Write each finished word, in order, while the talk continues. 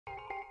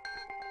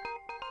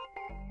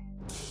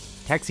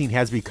Texting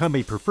has become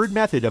a preferred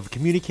method of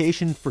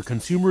communication for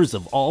consumers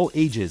of all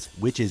ages,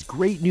 which is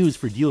great news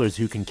for dealers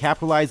who can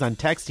capitalize on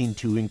texting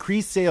to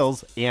increase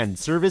sales and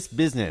service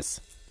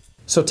business.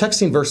 So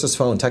texting versus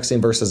phone,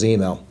 texting versus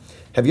email.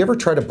 Have you ever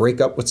tried to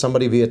break up with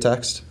somebody via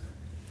text?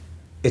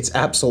 It's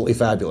absolutely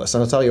fabulous,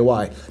 and I'll tell you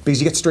why.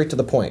 Because you get straight to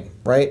the point,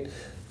 right?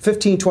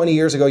 15, 20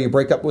 years ago, you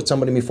break up with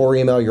somebody before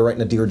email, you're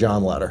writing a Dear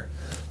John letter.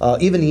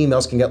 Even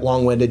emails can get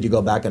long-winded, you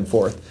go back and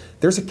forth.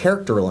 There's a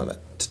character limit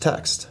to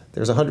text.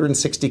 There's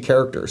 160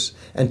 characters.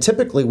 And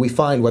typically we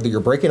find whether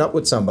you're breaking up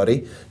with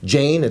somebody,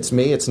 Jane, it's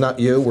me, it's not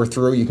you, we're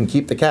through, you can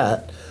keep the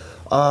cat.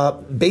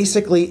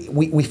 Basically,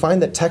 we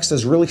find that text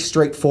is really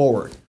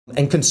straightforward.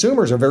 And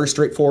consumers are very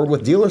straightforward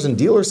with dealers, and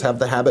dealers have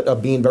the habit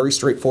of being very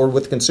straightforward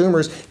with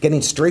consumers,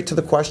 getting straight to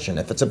the question.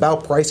 If it's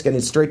about price,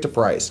 getting straight to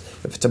price.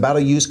 If it's about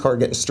a used car,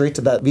 getting straight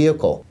to that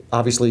vehicle.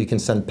 Obviously, you can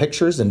send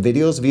pictures and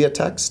videos via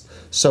text.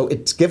 So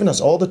it's given us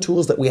all the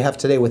tools that we have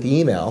today with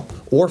email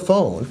or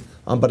phone,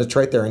 but it's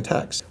right there in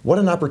text. What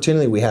an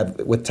opportunity we have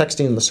with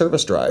texting in the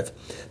service drive.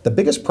 The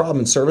biggest problem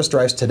in service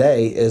drives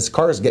today is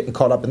cars getting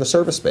caught up in the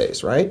service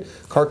bays, right?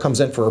 Car comes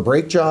in for a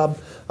brake job,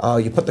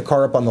 you put the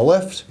car up on the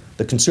lift,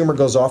 the consumer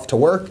goes off to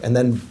work, and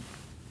then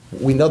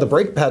we know the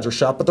brake pads are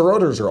shot, but the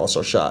rotors are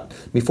also shot.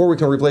 Before we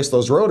can replace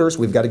those rotors,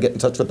 we've got to get in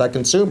touch with that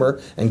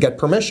consumer and get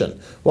permission.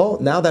 Well,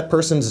 now that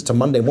it's a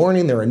Monday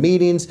morning, they're in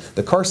meetings,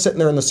 the car's sitting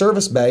there in the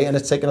service bay, and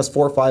it's taken us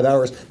 4 or 5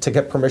 hours to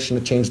get permission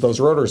to change those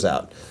rotors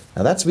out.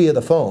 Now that's via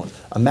the phone.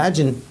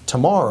 Imagine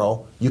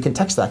tomorrow you can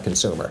text that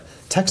consumer.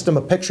 Text them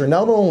a picture,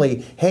 not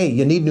only, hey,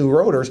 you need new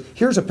rotors,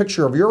 here's a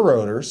picture of your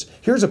rotors,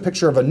 here's a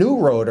picture of a new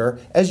rotor.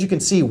 As you can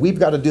see, we've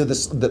got to do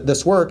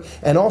this work,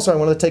 and also I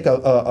want to take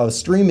a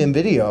stream in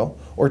video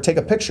or take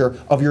a picture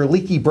of your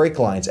leaky brake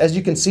lines. As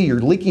you can see, you're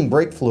leaking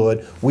brake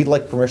fluid, we'd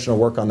like permission to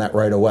work on that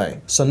right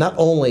away. So not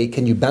only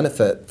can you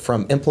benefit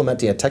from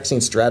implementing a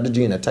texting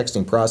strategy and a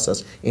texting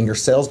process in your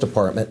sales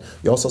department,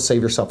 you also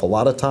save yourself a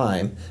lot of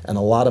time and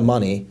a lot of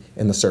money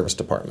in the service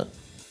department.